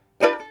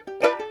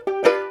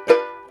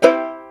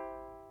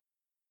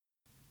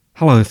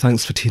Hello,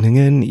 thanks for tuning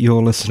in.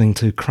 You're listening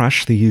to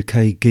Crash the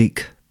UK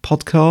Geek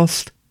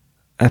podcast,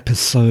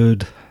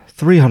 episode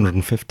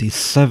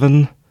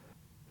 357.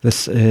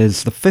 This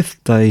is the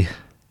 5th day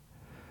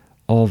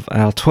of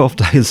our 12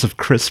 days of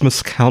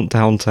Christmas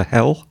countdown to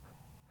hell.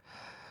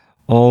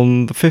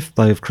 On the 5th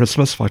day of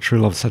Christmas, my true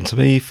love sent to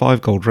me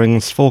 5 gold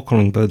rings, 4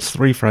 calling birds,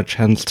 3 French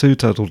hens, 2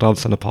 turtle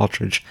doves and a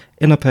partridge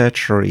in a pear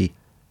tree.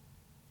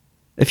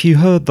 If you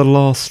heard the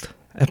last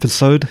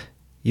episode,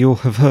 you'll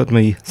have heard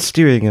me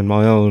stewing in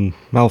my own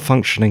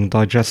malfunctioning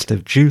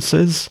digestive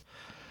juices.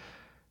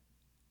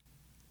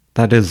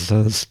 That is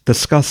as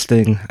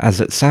disgusting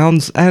as it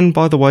sounds, and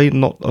by the way,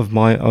 not of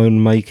my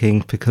own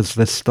making, because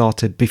this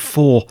started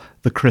before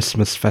the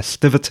Christmas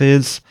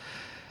festivities.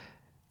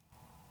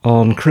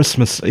 On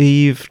Christmas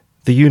Eve,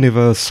 the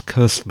universe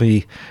cursed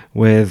me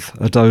with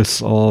a dose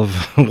of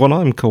what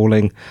I'm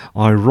calling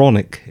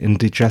ironic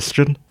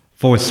indigestion.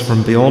 Voice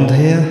from beyond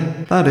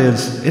here, that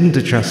is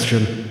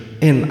indigestion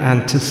in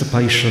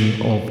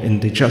anticipation of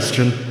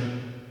indigestion.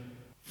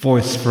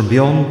 Voice from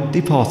beyond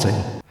departing.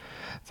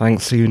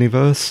 Thanks,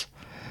 universe.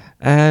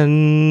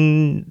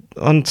 And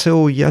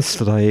until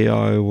yesterday,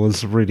 I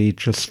was really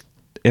just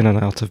in and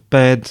out of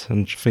bed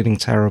and feeling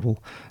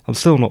terrible. I'm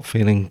still not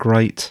feeling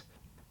great,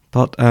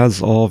 but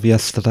as of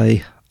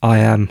yesterday, I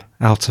am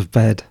out of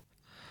bed.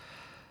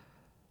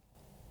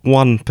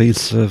 One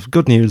piece of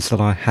good news that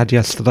I had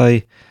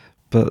yesterday,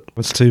 but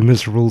was too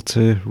miserable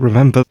to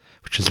remember,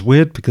 which is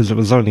weird because it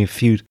was only a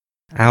few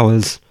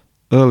hours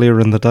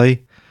earlier in the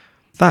day.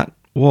 That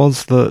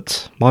was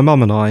that my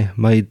mum and I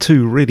made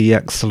 2 really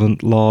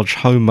excellent large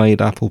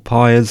homemade apple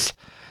pies.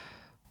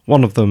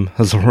 One of them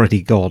has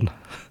already gone.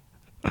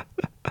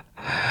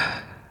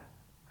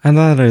 And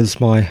that is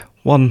my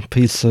one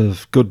piece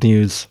of good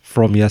news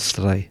from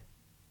yesterday.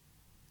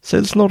 So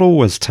it's not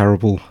always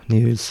terrible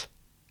news,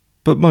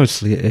 but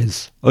mostly it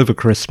is, over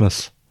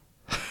Christmas.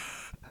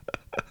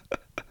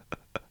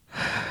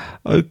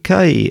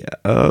 Okay,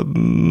 I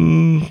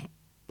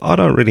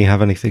don't really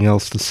have anything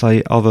else to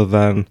say other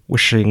than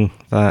wishing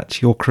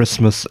that your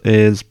Christmas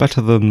is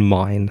better than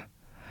mine.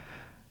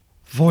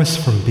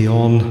 Voice from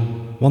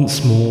beyond,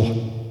 once more,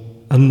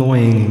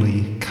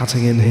 annoyingly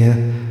cutting in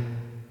here.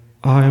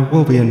 I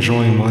will be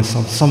enjoying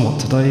myself somewhat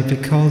today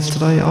because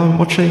today I'm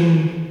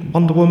watching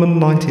Wonder Woman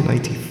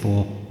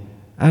 1984,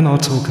 and I'll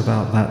talk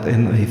about that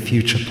in a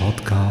future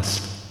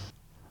podcast.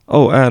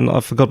 Oh, and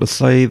I forgot to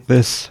say,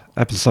 this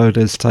episode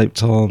is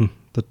taped on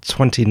the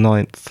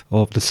 29th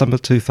of December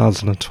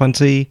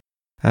 2020,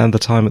 and the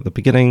time at the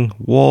beginning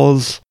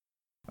was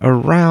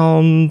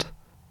around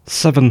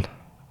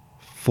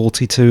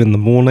 7:42 in the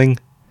morning.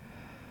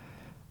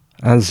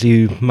 As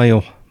you may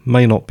or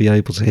may not be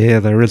able to hear,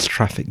 there is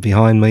traffic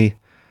behind me,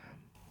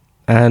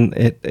 and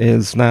it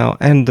is now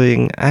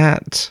ending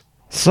at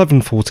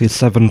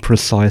 7:47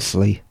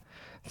 precisely.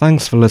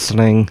 Thanks for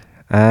listening.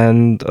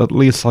 And at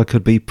least I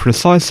could be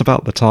precise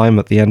about the time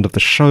at the end of the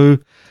show.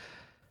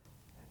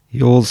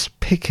 Yours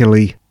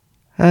pickily,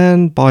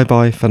 and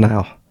bye-bye for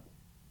now.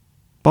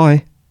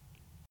 Bye.